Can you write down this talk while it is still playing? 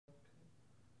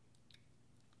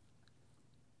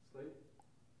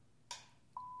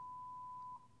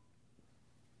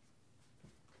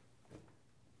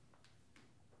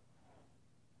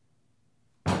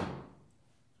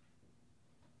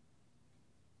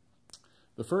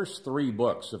The first three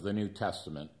books of the New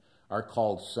Testament are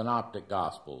called Synoptic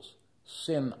Gospels.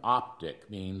 Synoptic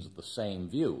means the same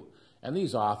view, and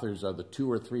these authors are the 2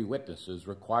 or 3 witnesses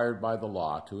required by the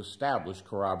law to establish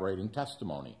corroborating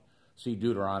testimony. See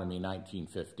Deuteronomy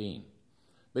 19:15.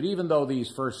 But even though these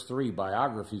first 3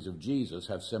 biographies of Jesus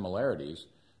have similarities,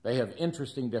 they have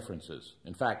interesting differences.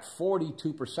 In fact,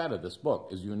 42% of this book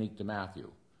is unique to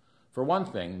Matthew. For one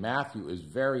thing, Matthew is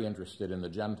very interested in the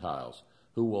Gentiles,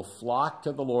 who will flock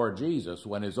to the Lord Jesus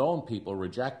when his own people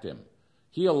reject him.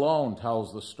 He alone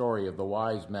tells the story of the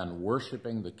wise men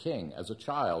worshiping the king as a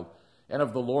child and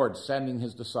of the Lord sending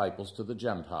his disciples to the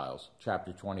Gentiles,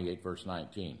 chapter 28, verse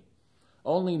 19.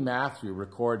 Only Matthew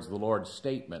records the Lord's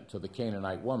statement to the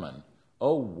Canaanite woman,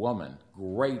 "O woman,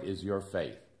 great is your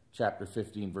faith," chapter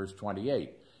 15, verse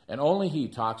 28. And only he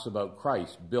talks about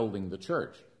Christ building the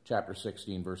church, chapter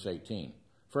 16, verse 18.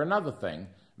 For another thing,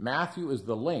 Matthew is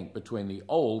the link between the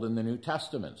Old and the New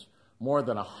Testaments. More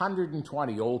than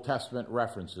 120 Old Testament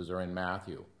references are in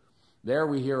Matthew. There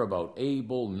we hear about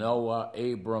Abel, Noah,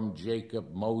 Abram,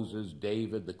 Jacob, Moses,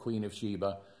 David, the Queen of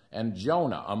Sheba, and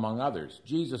Jonah, among others.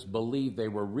 Jesus believed they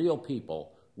were real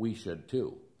people. We should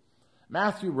too.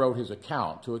 Matthew wrote his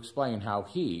account to explain how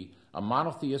he, a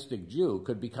monotheistic Jew,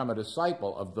 could become a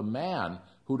disciple of the man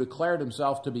who declared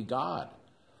himself to be God.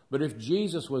 But if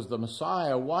Jesus was the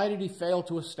Messiah, why did he fail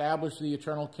to establish the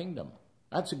eternal kingdom?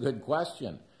 That's a good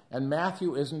question, and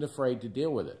Matthew isn't afraid to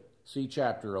deal with it. See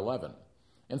chapter 11.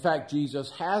 In fact,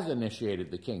 Jesus has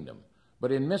initiated the kingdom,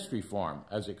 but in mystery form,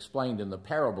 as explained in the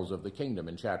parables of the kingdom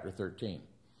in chapter 13.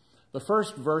 The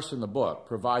first verse in the book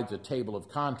provides a table of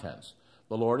contents.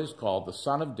 The Lord is called the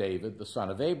Son of David, the son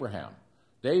of Abraham.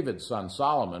 David's son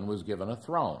Solomon was given a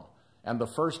throne, and the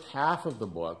first half of the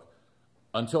book,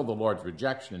 until the Lord's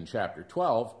rejection in chapter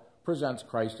 12, presents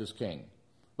Christ as king.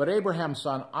 But Abraham's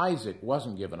son Isaac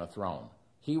wasn't given a throne.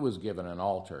 He was given an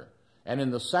altar. And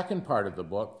in the second part of the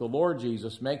book, the Lord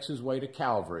Jesus makes his way to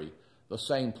Calvary, the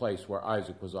same place where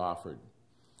Isaac was offered.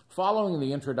 Following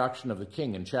the introduction of the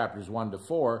king in chapters 1 to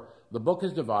 4, the book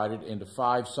is divided into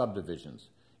 5 subdivisions.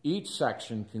 Each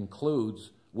section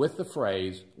concludes with the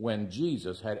phrase, "when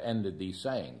Jesus had ended these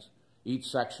sayings." Each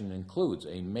section includes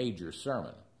a major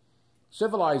sermon.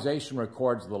 Civilization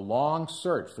records the long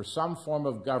search for some form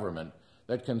of government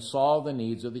that can solve the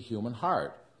needs of the human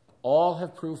heart. All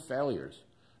have proved failures.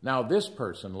 Now this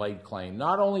person laid claim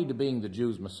not only to being the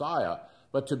Jews' Messiah,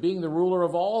 but to being the ruler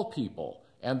of all people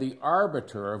and the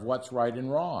arbiter of what's right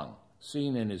and wrong,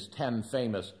 seen in his 10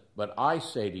 famous "but I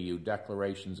say to you"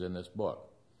 declarations in this book.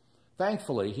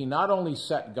 Thankfully, he not only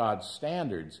set God's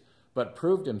standards, but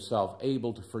proved himself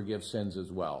able to forgive sins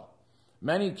as well.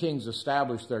 Many kings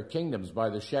established their kingdoms by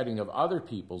the shedding of other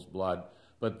people's blood,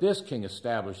 but this king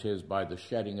established his by the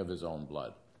shedding of his own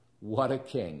blood. What a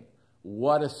king!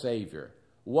 What a savior!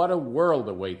 What a world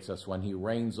awaits us when he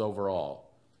reigns over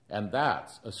all. And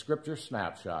that's a scripture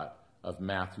snapshot of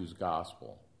Matthew's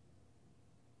gospel.